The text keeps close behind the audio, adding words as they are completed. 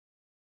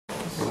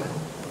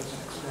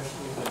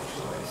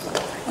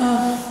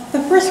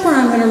first one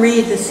I'm going to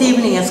read this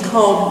evening is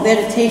called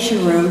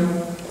Meditation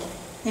Room,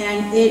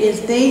 and it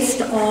is based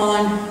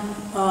on,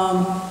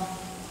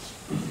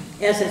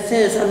 as it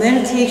says, a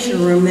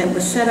meditation room that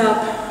was set up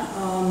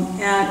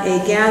at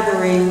a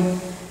gathering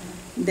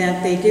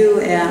that they do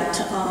at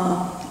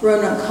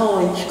Roanoke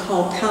College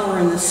called Power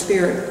in the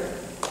Spirit.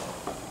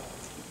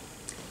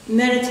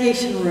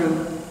 Meditation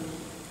room.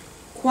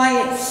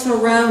 Quiet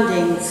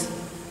surroundings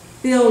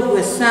filled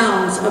with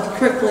sounds of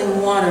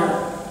trickling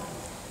water.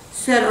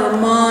 Set our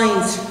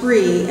minds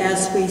free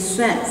as we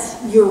sense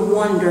your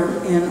wonder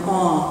and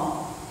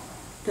awe,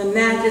 the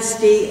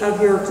majesty of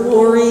your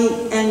glory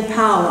and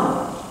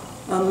power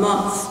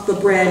amongst the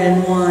bread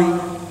and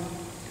wine.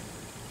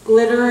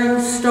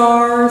 Glittering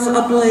stars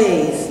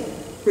ablaze,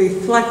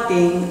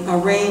 reflecting a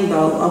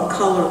rainbow of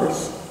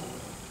colors.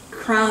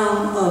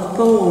 Crown of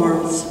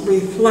thorns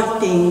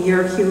reflecting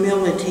your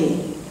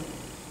humility.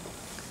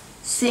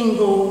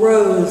 Single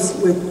rose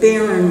with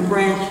barren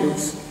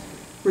branches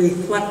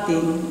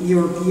reflecting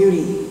your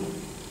beauty.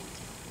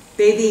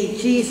 Baby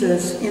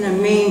Jesus in a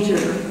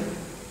manger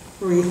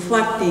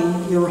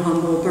reflecting your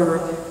humble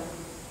birth.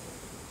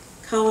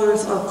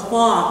 Colors of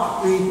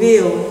cloth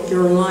reveal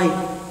your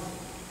light.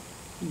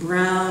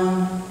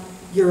 Brown,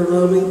 your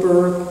lowly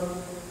birth.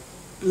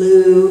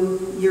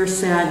 Blue, your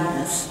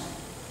sadness.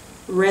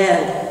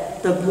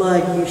 Red, the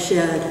blood you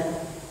shed.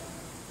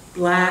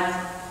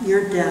 Black,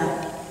 your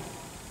death.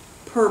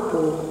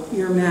 Purple,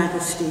 your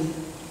majesty.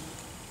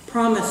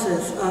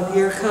 Promises of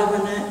your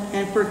covenant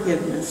and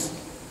forgiveness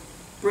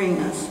bring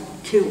us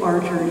to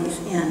our journey's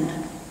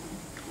end.